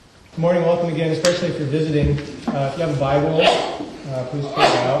morning, welcome again, especially if you're visiting. If you have a Bible, please pull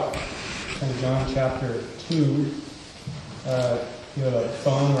it out. From John chapter 2. If you have a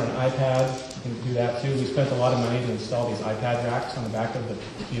phone or an iPad, you can do that too. We spent a lot of money to install these iPad racks on the back of the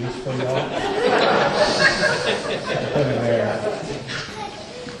pews for you all. Put it there.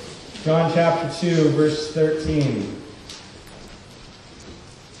 John chapter 2, verse 13.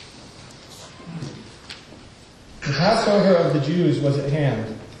 The Passover of the Jews was at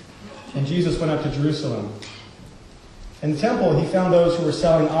hand, and Jesus went up to Jerusalem. In the temple he found those who were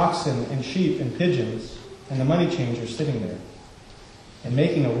selling oxen and sheep and pigeons, and the money changers sitting there. And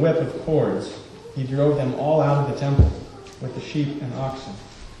making a whip of cords, he drove them all out of the temple with the sheep and oxen.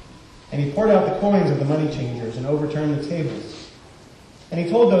 And he poured out the coins of the money changers and overturned the tables. And he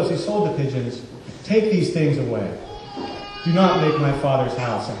told those who sold the pigeons, "Take these things away. Do not make my Father's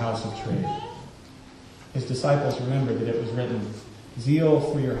house a house of trade." His disciples remembered that it was written, "Zeal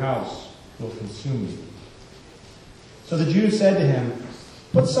for your house will consume me." So the Jews said to him,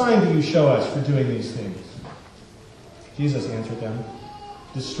 "What sign do you show us for doing these things?" Jesus answered them,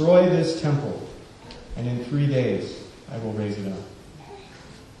 "Destroy this temple, and in 3 days I will raise it up."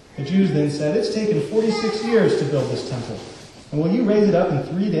 The Jews then said, "It's taken 46 years to build this temple, and will you raise it up in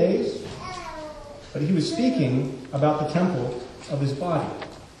 3 days?" But he was speaking about the temple of his body.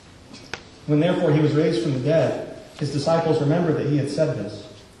 When therefore he was raised from the dead, his disciples remembered that he had said this,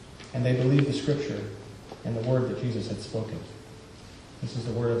 and they believed the scripture and the word that Jesus had spoken. This is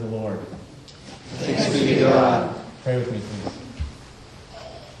the word of the Lord. Thanks be to God. Pray with me, please.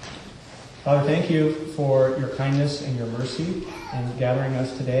 Father, thank you for your kindness and your mercy in gathering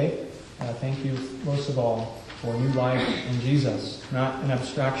us today. Thank you, most of all, for new life in Jesus. Not an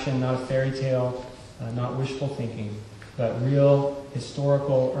abstraction, not a fairy tale, not wishful thinking, but real,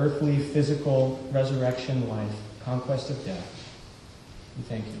 historical, earthly, physical, resurrection life, conquest of death. We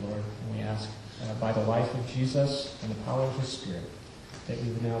thank you, Lord, and we ask by the life of Jesus and the power of his Spirit that we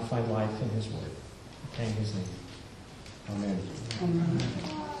would now find life in his word. We pray in his name. Amen. Amen.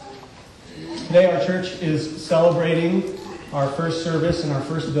 Today our church is celebrating our first service in our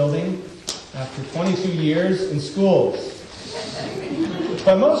first building after 22 years in schools.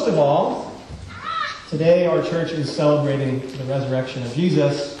 But most of all, today our church is celebrating the resurrection of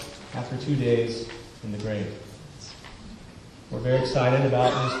Jesus after 2 days in the grave. We're very excited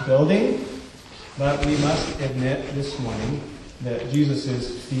about this building, but we must admit this morning that Jesus'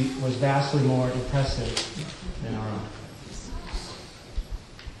 feat was vastly more impressive than our own.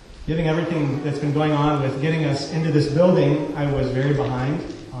 Given everything that's been going on with getting us into this building, I was very behind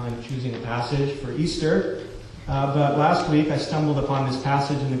on choosing a passage for Easter. But last week I stumbled upon this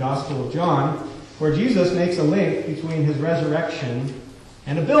passage in the Gospel of John where Jesus makes a link between his resurrection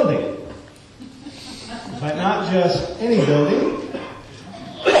and a building. But not just any building,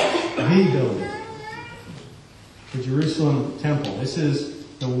 the building. The Jerusalem temple. This is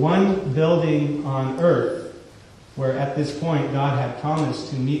the one building on earth where at this point God had promised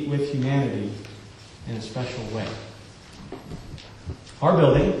to meet with humanity in a special way. Our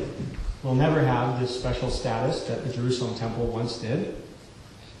building will never have this special status that the Jerusalem temple once did.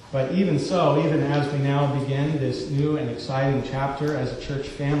 But even so, even as we now begin this new and exciting chapter as a church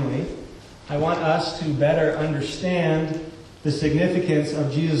family, I want us to better understand the significance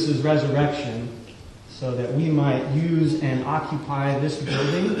of Jesus' resurrection so that we might use and occupy this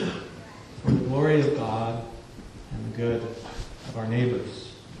building for the glory of God and the good of our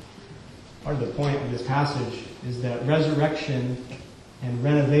neighbors. Part of the point of this passage is that resurrection and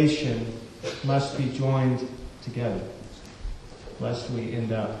renovation must be joined together, lest we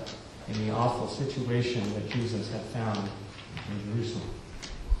end up in the awful situation that Jesus had found in Jerusalem.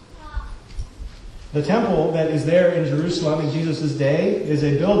 The temple that is there in Jerusalem in Jesus' day is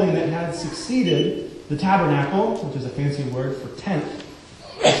a building that had succeeded the tabernacle, which is a fancy word for tent,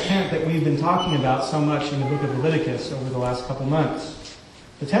 this tent that we've been talking about so much in the book of Leviticus over the last couple months.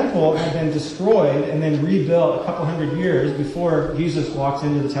 The temple had been destroyed and then rebuilt a couple hundred years before Jesus walks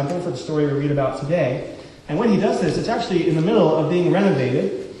into the temple for the story we read about today. And when he does this, it's actually in the middle of being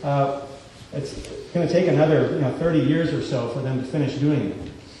renovated. It's going to take another 30 years or so for them to finish doing it.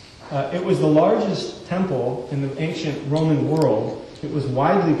 It was the largest temple in the ancient Roman world. It was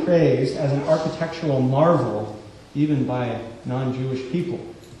widely praised as an architectural marvel, even by non-Jewish people.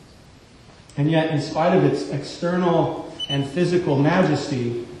 And yet, in spite of its external and physical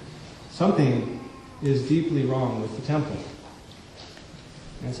majesty, something is deeply wrong with the temple.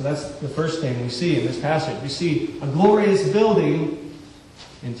 And so that's the first thing we see in this passage. We see a glorious building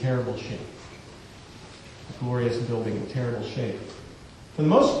in terrible shape. A glorious building in terrible shape. For the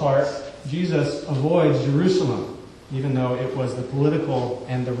most part, Jesus avoids Jerusalem. even though it was the political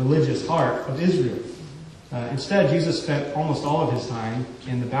and the religious heart of Israel. Instead, Jesus spent almost all of his time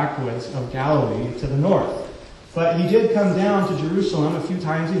in the backwoods of Galilee to the north. But he did come down to Jerusalem a few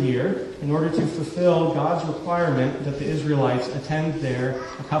times a year in order to fulfill God's requirement that the Israelites attend there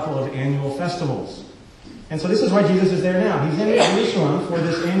a couple of annual festivals. And so this is why Jesus is there now. He's in Jerusalem for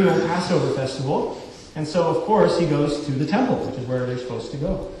this annual Passover festival. And so, of course, he goes to the temple, which is where they're supposed to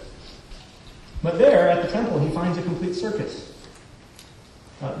go. But there, at the temple, he finds a complete circus.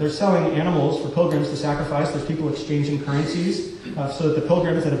 They're selling animals for pilgrims to sacrifice. There's people exchanging currencies so that the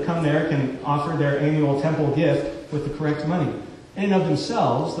pilgrims that have come there can offer their annual temple gift with the correct money. In and of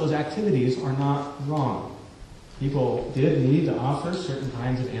themselves, those activities are not wrong. People did need to offer certain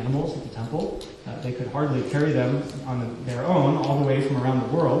kinds of animals at the temple. They could hardly carry them on their own all the way from around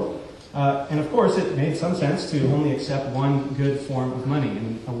the world. And of course, it made some sense to only accept one good form of money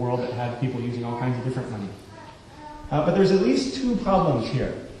in a world that had people using all kinds of different money. But there's at least two problems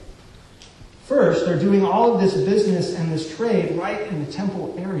here. First, they're doing all of this business and this trade right in the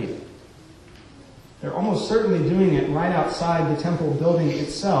temple area. They're almost certainly doing it right outside the temple building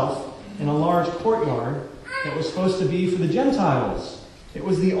itself in a large courtyard that was supposed to be for the Gentiles. It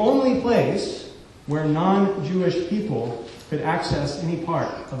was the only place where non-Jewish people could access any part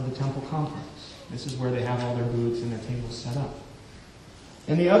of the temple complex. This is where they have all their booths and their tables set up.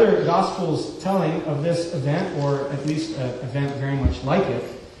 In the other Gospels telling of this event, or at least an event very much like it,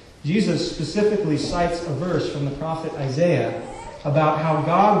 Jesus specifically cites a verse from the prophet Isaiah about how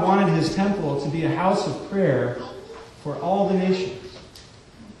God wanted his temple to be a house of prayer for all the nations.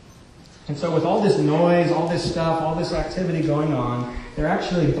 And so with all this noise, all this stuff, all this activity going on, they're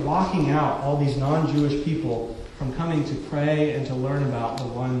actually blocking out all these non-Jewish people from coming to pray and to learn about the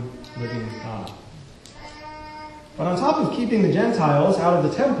one living God. But on top of keeping the Gentiles out of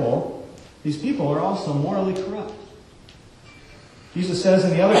the temple, these people are also morally corrupt. Jesus says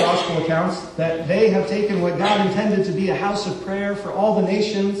in the other gospel accounts that they have taken what God intended to be a house of prayer for all the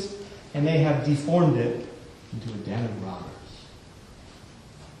nations, and they have deformed it into a den of robbers.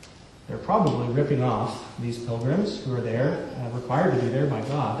 They're probably ripping off these pilgrims who are there, required to be there by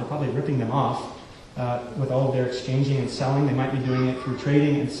God. They're probably ripping them off with all of their exchanging and selling. They might be doing it through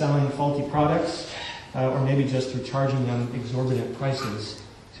trading and selling faulty products, or maybe just through charging them exorbitant prices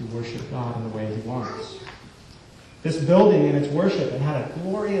to worship God in the way he wants. This building and its worship, it had a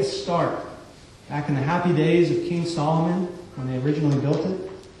glorious start back in the happy days of King Solomon when they originally built it.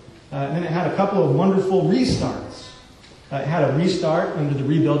 And then it had a couple of wonderful restarts. It had a restart under the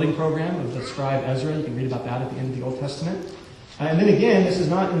rebuilding program of the scribe Ezra. You can read about that at the end of the Old Testament. And then again, this is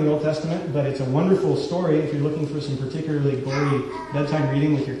not in the Old Testament, but it's a wonderful story if you're looking for some particularly gory bedtime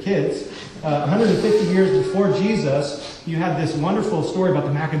reading with your kids. 150 years before Jesus, you had this wonderful story about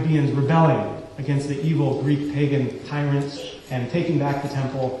the Maccabees rebelling against the evil Greek pagan tyrants and taking back the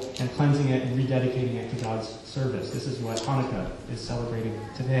temple and cleansing it and rededicating it to God's service. This is what Hanukkah is celebrating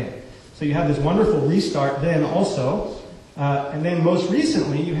today. So you have this wonderful restart then also. And then most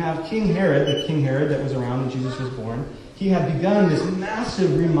recently, you have King Herod, the King Herod that was around when Jesus was born. He had begun this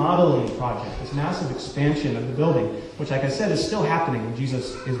massive remodeling project, this massive expansion of the building, which, like I said, is still happening when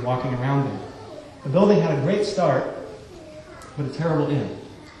Jesus is walking around there. The building had a great start, but a terrible end.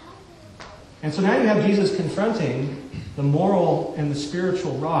 And so now you have Jesus confronting the moral and the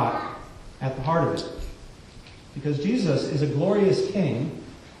spiritual rot at the heart of it. Because Jesus is a glorious king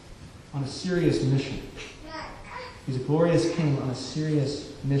on a serious mission. He's a glorious king on a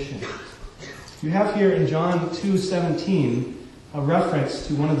serious mission. You have here in John 2:17 a reference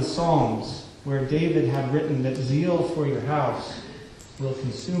to one of the Psalms where David had written that zeal for your house will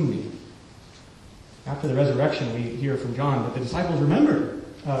consume me. After the resurrection, we hear from John that the disciples remembered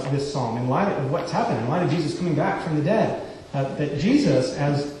this psalm in light of what's happened, in light of Jesus coming back from the dead. That Jesus,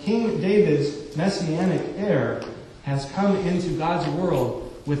 as King David's messianic heir, has come into God's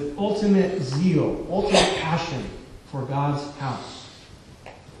world with ultimate zeal, ultimate passion for God's house.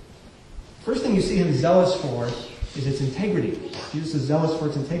 First thing you see him zealous for is its integrity. Jesus is zealous for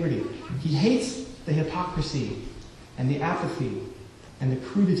its integrity. He hates the hypocrisy and the apathy and the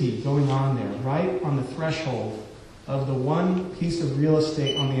crudity going on there, right on the threshold of the one piece of real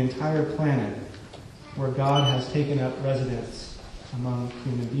estate on the entire planet where God has taken up residence among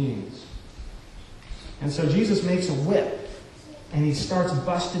human beings. And so Jesus makes a whip and he starts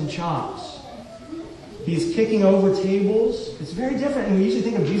busting chops. He's kicking over tables. It's very different. And we usually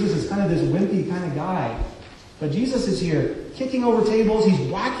think of Jesus as kind of this wimpy kind of guy. But Jesus is here kicking over tables. He's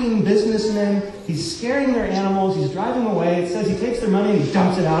whacking businessmen. He's scaring their animals. He's driving away. It says he takes their money and he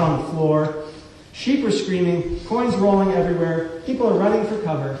dumps it out on the floor. Sheep are screaming. Coins rolling everywhere. People are running for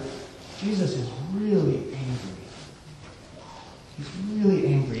cover. Jesus is really angry. really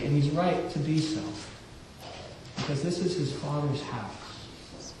angry, and he's right to be so. Because this is his Father's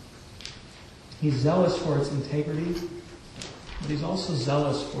house. He's zealous for its integrity, but he's also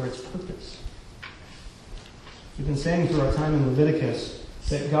zealous for its purpose. We've been saying through our time in Leviticus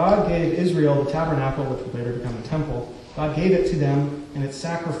that God gave Israel the tabernacle, which would later become the temple. God gave it to them and its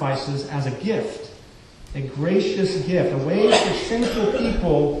sacrifices as a gift, a gracious gift, a way for sinful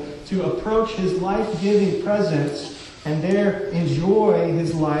people to approach his life-giving presence and there enjoy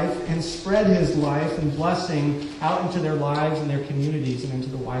his life and spread his life and blessing out into their lives and their communities and into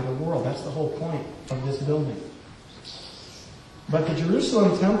the wider world. That's the whole point of this building. But the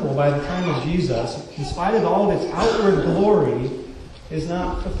Jerusalem temple, by the time of Jesus, in spite of all of its outward glory, is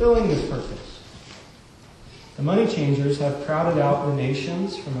not fulfilling this purpose. The money changers have crowded out the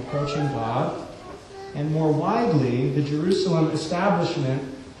nations from approaching God, and more widely, the Jerusalem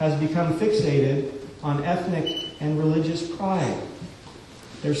establishment has become fixated on ethnic and religious pride.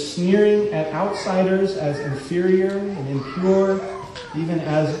 They're sneering at outsiders as inferior and impure, even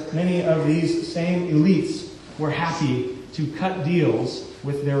as many of these same elites were happy to cut deals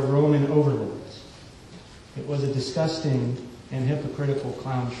with their Roman overlords. It was a disgusting and hypocritical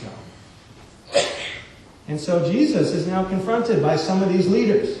clown show. And so Jesus is now confronted by some of these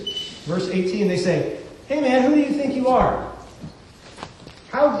leaders. Verse 18, they say, "Hey man, who do you think you are?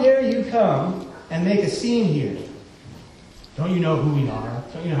 How dare you come and make a scene here? Don't you know who we are?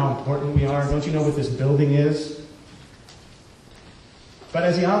 Don't you know how important we are? Don't you know what this building is?" But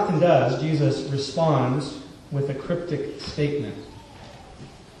as he often does, Jesus responds with a cryptic statement.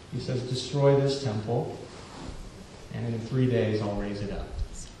 He says, "Destroy this temple, and in 3 days I'll raise it up."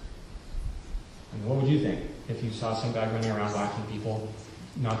 And what would you think if you saw some guy running around whacking people,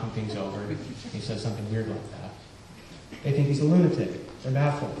 knocking things over, and he says something weird like that? They think he's a lunatic. They're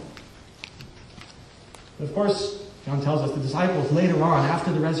baffled. But of course, John tells us the disciples later on,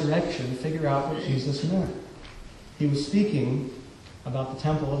 after the resurrection, figure out what Jesus meant. He was speaking about the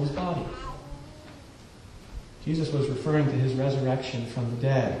temple of his body. Jesus was referring to his resurrection from the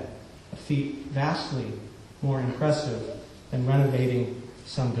dead, a feat vastly more impressive than renovating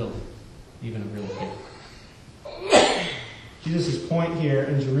some building, even a really big. Jesus' point here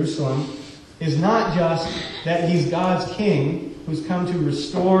in Jerusalem is not just that he's God's king who's come to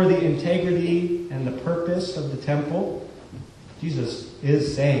restore the integrity and the purpose of the temple. Jesus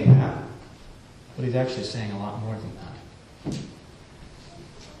is saying that, but he's actually saying a lot more than that.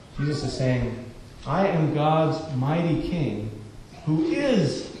 Jesus is saying, I am God's mighty king who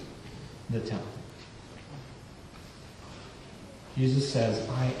is the temple. Jesus says,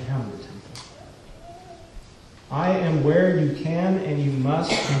 I am the temple. I am where you can and you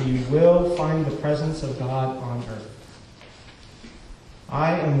must and you will find the presence of God on earth.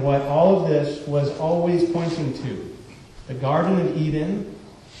 I am what all of this was always pointing to. The Garden of Eden,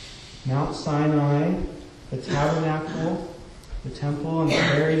 Mount Sinai, the tabernacle, the temple in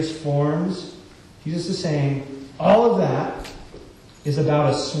its various forms. Jesus is saying, all of that is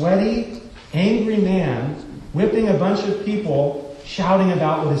about a sweaty, angry man whipping a bunch of people, shouting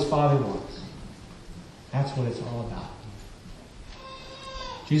about what his Father wants. That's what it's all about.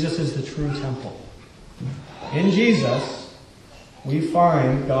 Jesus is the true temple. In Jesus, we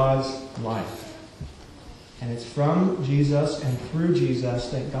find God's life. And it's from Jesus and through Jesus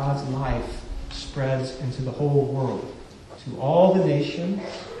that God's life spreads into the whole world, to all the nations,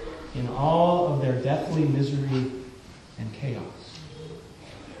 in all of their deathly misery and chaos.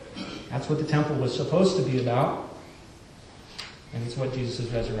 That's what the temple was supposed to be about, and it's what Jesus'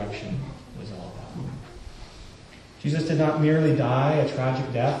 resurrection was all about. Jesus did not merely die a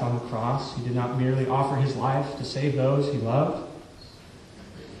tragic death on the cross. He did not merely offer his life to save those he loved.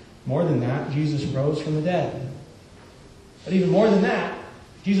 More than that, Jesus rose from the dead. But even more than that,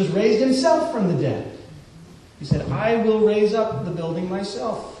 Jesus raised himself from the dead. He said, I will raise up the building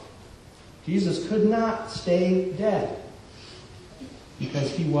myself. Jesus could not stay dead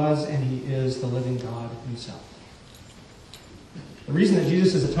because he was and he is the living God himself. The reason that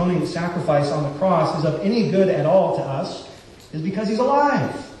Jesus' atoning sacrifice on the cross is of any good at all to us is because he's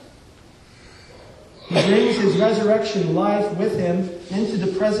alive. He brings his resurrection life with him into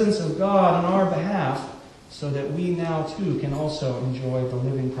the presence of God on our behalf so that we now too can also enjoy the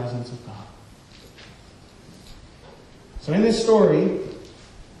living presence of God. So in this story,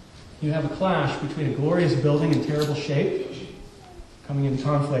 you have a clash between a glorious building in terrible shape coming in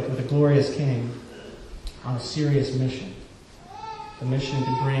conflict with a glorious king on a serious mission. The mission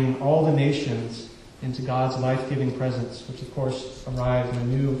to bring all the nations into God's life-giving presence, which of course arrived in a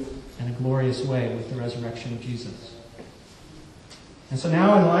new and a glorious way with the resurrection of Jesus. And so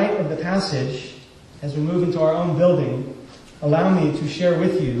now in light of the passage, as we move into our own building, allow me to share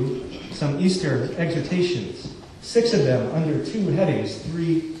with you some Easter exhortations, 6 of them under 2 headings,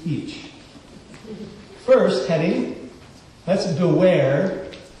 3 each. First heading, let's beware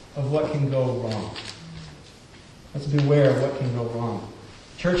of what can go wrong. Let's beware of what can go wrong.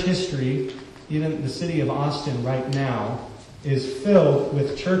 Church history, even the city of Austin right now, is filled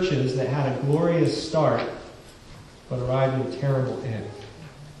with churches that had a glorious start but arrived at a terrible end.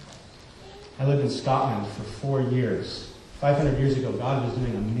 I lived in Scotland for 4 years. 500 years ago, God was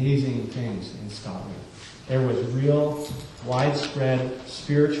doing amazing things in Scotland. There was real, widespread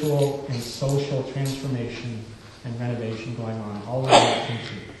spiritual and social transformation and renovation going on all over that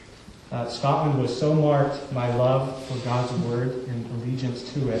country. Scotland was so marked by love for God's Word and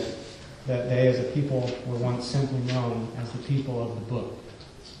allegiance to it that they as a people were once simply known as the people of the book.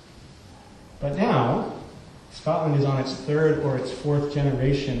 But now, Scotland is on its 3rd or its 4th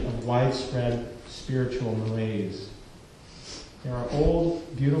generation of widespread spiritual malaise. There are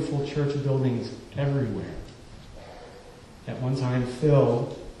old, beautiful church buildings everywhere, at one time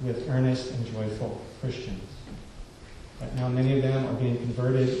filled with earnest and joyful Christians. But now many of them are being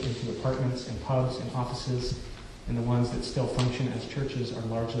converted into apartments and pubs and offices, and the ones that still function as churches are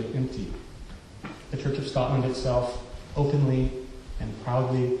largely empty. The Church of Scotland itself openly and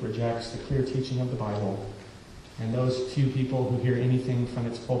proudly rejects the clear teaching of the Bible, and those few people who hear anything from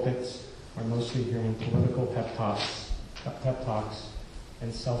its pulpits are mostly hearing political pep talks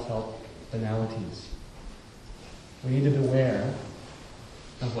and self-help banalities. We need to beware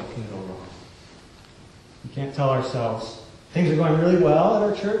of what can go wrong. We can't tell ourselves, things are going really well at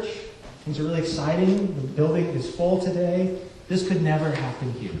our church, things are really exciting, the building is full today, this could never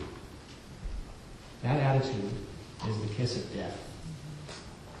happen here. That attitude is the kiss of death.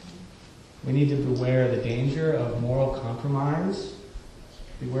 We need to beware the danger of moral compromise.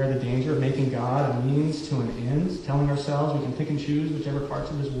 Beware the danger of making God a means to an end, telling ourselves we can pick and choose whichever parts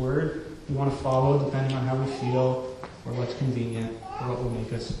of His Word we want to follow depending on how we feel or what's convenient or what will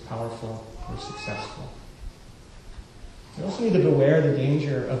make us powerful or successful. We also need to beware the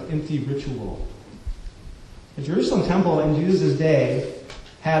danger of empty ritual. The Jerusalem temple in Jesus' day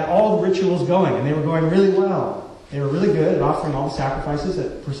had all the rituals going, and they were going really well. They were really good at offering all the sacrifices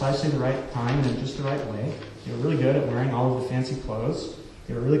at precisely the right time and in just the right way. They were really good at wearing all of the fancy clothes.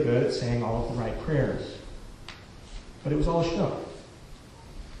 They were really good at saying all of the right prayers. But it was all a show.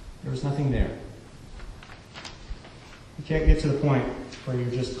 There was nothing there. You can't get to the point where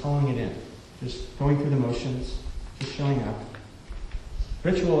you're just calling it in, just going through the motions, just showing up.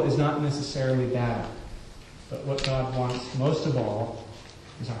 Ritual is not necessarily bad, but what God wants most of all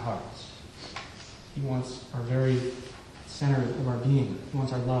is our hearts. He wants our very center of our being. He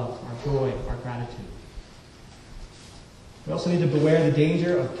wants our love, our joy, our gratitude. We also need to beware the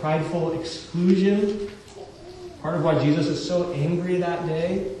danger of prideful exclusion. Part of why Jesus is so angry that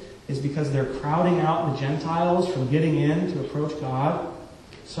day is because they're crowding out the Gentiles from getting in to approach God.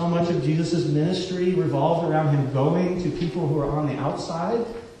 So much of Jesus' ministry revolved around Him going to people who are on the outside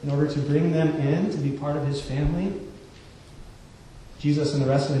in order to bring them in to be part of His family. Jesus and the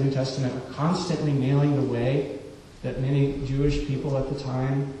rest of the New Testament are constantly nailing the way that many Jewish people at the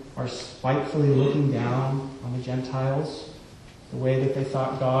time are spitefully looking down on the Gentiles, the way that they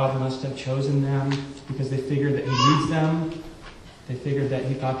thought God must have chosen them because they figured that He needs them. They figured that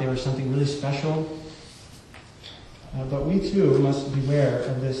He thought they were something really special. But we too must beware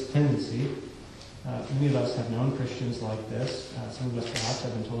of this tendency. Many of us have known Christians like this. Some of us perhaps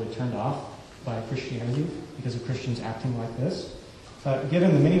have been totally turned off by Christianity because of Christians acting like this.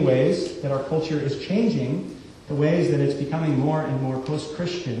 Given the many ways that our culture is changing, the ways that it's becoming more and more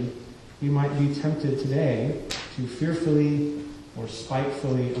post-Christian, we might be tempted today to fearfully or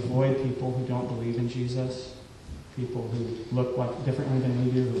spitefully avoid people who don't believe in Jesus, people who look differently than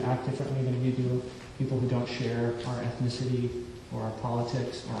we do, who act differently than we do, people who don't share our ethnicity or our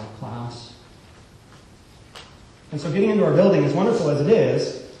politics or our class. And so getting into our building, as wonderful as it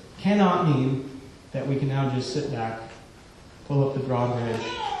is, cannot mean that we can now just sit back, pull up the drawbridge,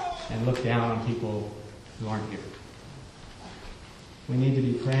 and look down on people who aren't here. We need to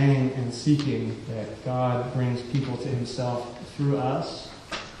be praying and seeking that God brings people to Himself through us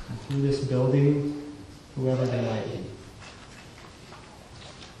and through this building, whoever they might be.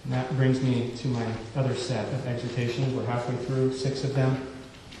 And that brings me to my other set of exhortations. We're halfway through 6 of them.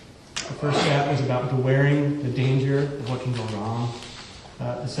 The first set was about bewaring the danger of what can go wrong.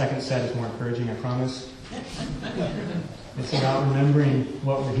 The second set is more encouraging, I promise. It's about remembering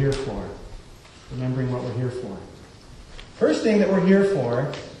what we're here for. Remembering what we're here for. First thing that we're here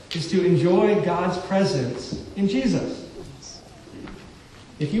for is to enjoy God's presence in Jesus.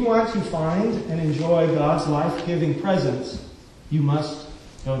 If you want to find and enjoy God's life-giving presence, You must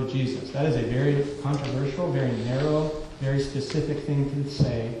go to Jesus. That is a very controversial, very narrow, very specific thing to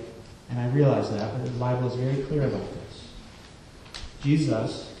say, and I realize that, but the Bible is very clear about this.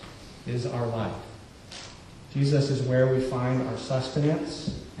 Jesus is our life. Jesus is where we find our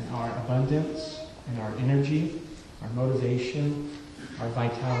sustenance and our abundance and our energy, our motivation, our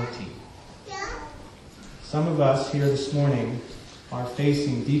vitality. Some of us here this morning are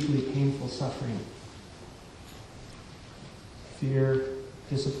facing deeply painful suffering. Fear,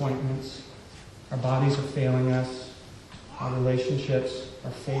 disappointments. Our bodies are failing us. Our relationships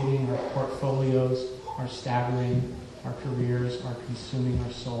are fading. Our portfolios are staggering. Our careers are consuming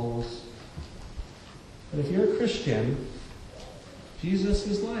our souls. But if you're a Christian, Jesus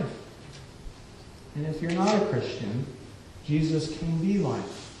is life. And if you're not a Christian, Jesus can be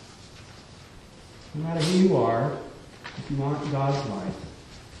life. No matter who you are, if you want God's life,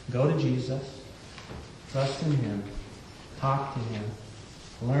 go to Jesus, trust in Him, talk to Him,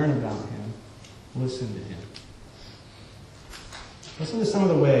 learn about Him, listen to Him. Listen to some of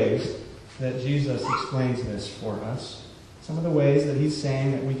the ways that Jesus explains this for us. Some of the ways that He's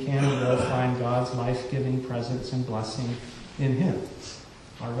saying that we can and will find God's life-giving presence and blessing in Him,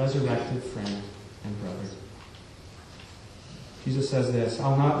 our resurrected friend and brother. Jesus says this,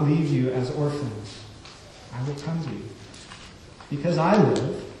 I'll not leave you as orphans. I will come to you. Because I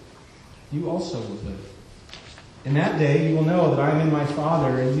live, you also will live. In that day you will know that I am in my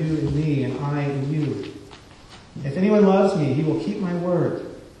Father, and you in me, and I in you. If anyone loves me, he will keep my word,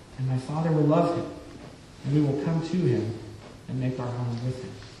 and my Father will love him, and we will come to him and make our home with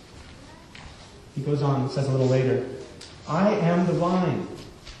him. He goes on and says a little later, I am the vine.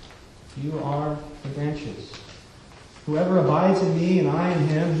 You are the branches. Whoever abides in me and I in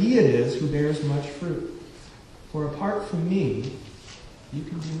him, he it is who bears much fruit. For apart from me, you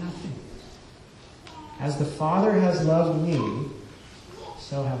can do nothing. As the Father has loved me,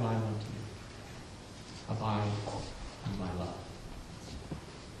 so have I loved you. Abide in my love.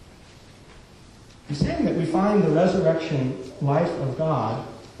 He's saying that we find the resurrection life of God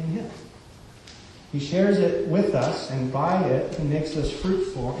in Him. He shares it with us, and by it, He makes us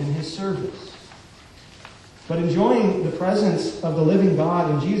fruitful in His service. But enjoying the presence of the living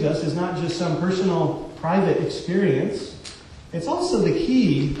God in Jesus is not just some personal, private experience. It's also the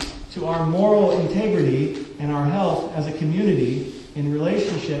key to our moral integrity and our health as a community in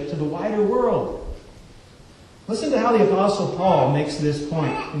relationship to the wider world. Listen to how the Apostle Paul makes this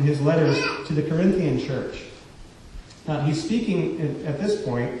point in his letters to the Corinthian church. Now, he's speaking at this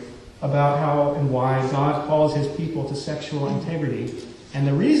point about how and why God calls His people to sexual integrity. And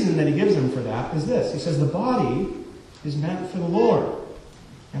the reason that he gives them for that is this. He says the body is meant for the Lord,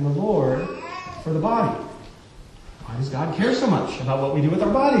 and the Lord for the body. Why does God care so much about what we do with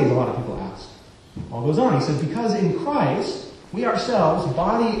our bodies? A lot of people ask. Paul goes on. He says, because in Christ, we ourselves,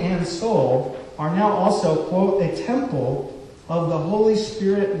 body and soul, are now also, quote, a temple of the Holy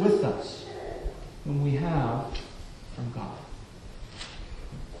Spirit with us, whom we have from God.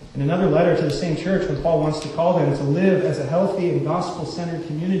 In another letter to the same church, when Paul wants to call them to live as a healthy and gospel-centered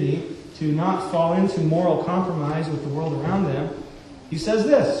community, to not fall into moral compromise with the world around them, he says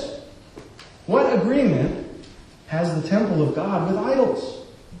this, what agreement has the temple of God with idols?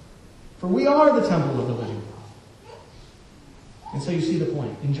 For we are the temple of the living God. And so you see the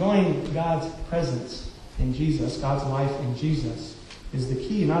point. Enjoying God's presence in Jesus, God's life in Jesus, is the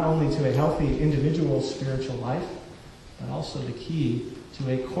key not only to a healthy individual spiritual life, but also the key to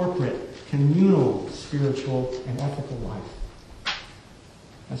a corporate, communal, spiritual, and ethical life.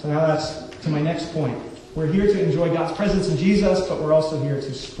 And so now that's to my next point. We're here to enjoy God's presence in Jesus, but we're also here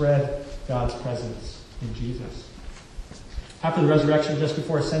to spread God's presence in Jesus. After the resurrection, just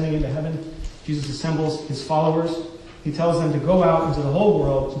before ascending into heaven, Jesus assembles His followers. He tells them to go out into the whole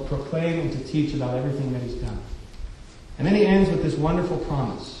world to proclaim and to teach about everything that He's done. And then He ends with this wonderful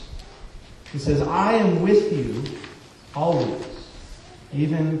promise. He says, I am with you always,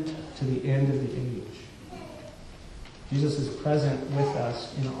 even to the end of the age. Jesus is present with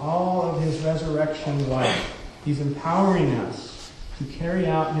us in all of His resurrection life. He's empowering us to carry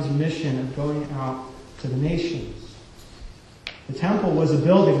out His mission of going out to the nations. The temple was a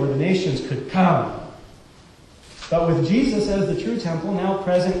building where the nations could come. But with Jesus as the true temple, now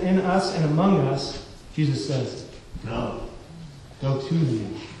present in us and among us, Jesus says, go. Go to the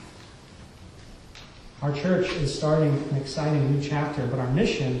nations. Our church is starting an exciting new chapter, but our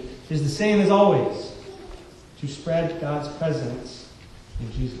mission is the same as always, to spread God's presence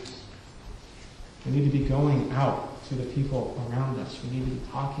in Jesus. We need to be going out to the people around us. We need to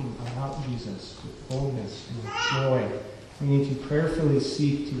be talking about Jesus with boldness and with joy. We need to prayerfully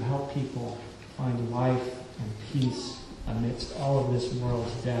seek to help people find life and peace amidst all of this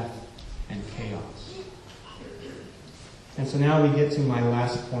world's death and chaos. And so now we get to my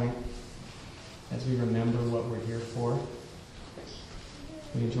last point as we remember what we're here for.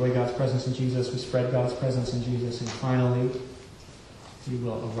 We enjoy God's presence in Jesus, we spread God's presence in Jesus, and finally, we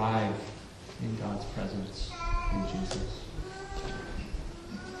will arrive in God's presence in Jesus.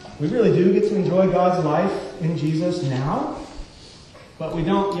 We really do get to enjoy God's life in Jesus now, but we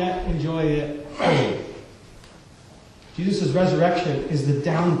don't yet enjoy it fully. Jesus' resurrection is the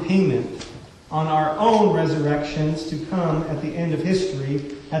down payment on our own resurrections to come at the end of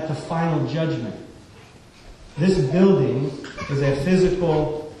history at the final judgment. This building is a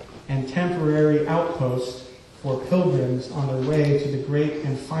physical and temporary outpost for pilgrims on their way to the great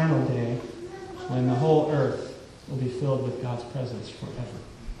and final day when the whole earth will be filled with God's presence forever.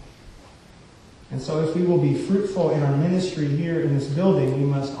 And so if we will be fruitful in our ministry here in this building, we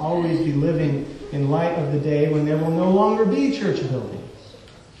must always be living in light of the day when there will no longer be church buildings.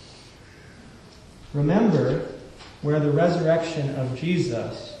 Remember where the resurrection of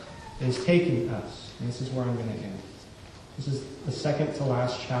Jesus is taking us. And this is where I'm going to end. This is the second to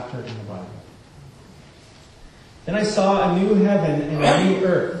last chapter in the Bible. Then I saw a new heaven and a new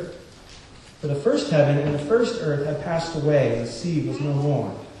earth. For the first heaven and the first earth had passed away, and the sea was no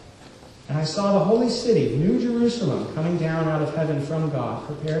more. And I saw the holy city, New Jerusalem, coming down out of heaven from God,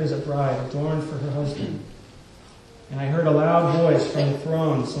 prepared as a bride adorned for her husband. And I heard a loud voice from the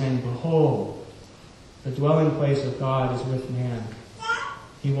throne saying, Behold, the dwelling place of God is with man.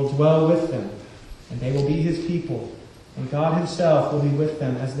 He will dwell with them, and they will be his people, and God himself will be with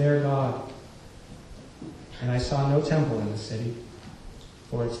them as their God. And I saw no temple in the city,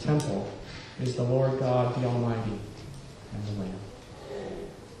 for its temple is the Lord God, the Almighty, and the Lamb.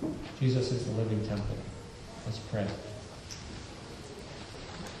 Jesus is the living temple. Let's pray.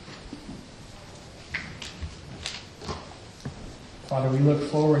 Father, we look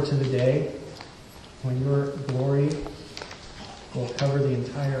forward to the day when your glory will cover the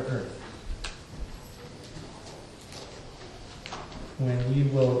entire earth. When we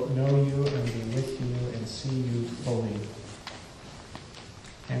will know you and be with you and see you fully.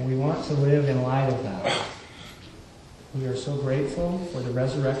 And we want to live in light of that. We are so grateful for the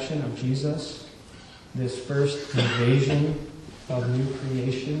resurrection of Jesus, this first invasion of new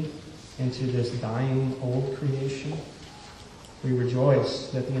creation into this dying old creation. We rejoice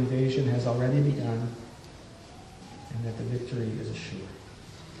that the invasion has already begun and that the victory is assured.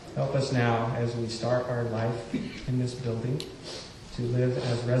 Help us now as we start our life in this building to live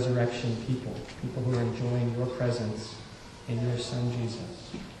as resurrection people, people who are enjoying your presence in your Son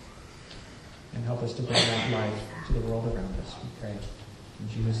Jesus. And help us to bring that life to the world around us, we pray. In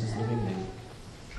Jesus' living name.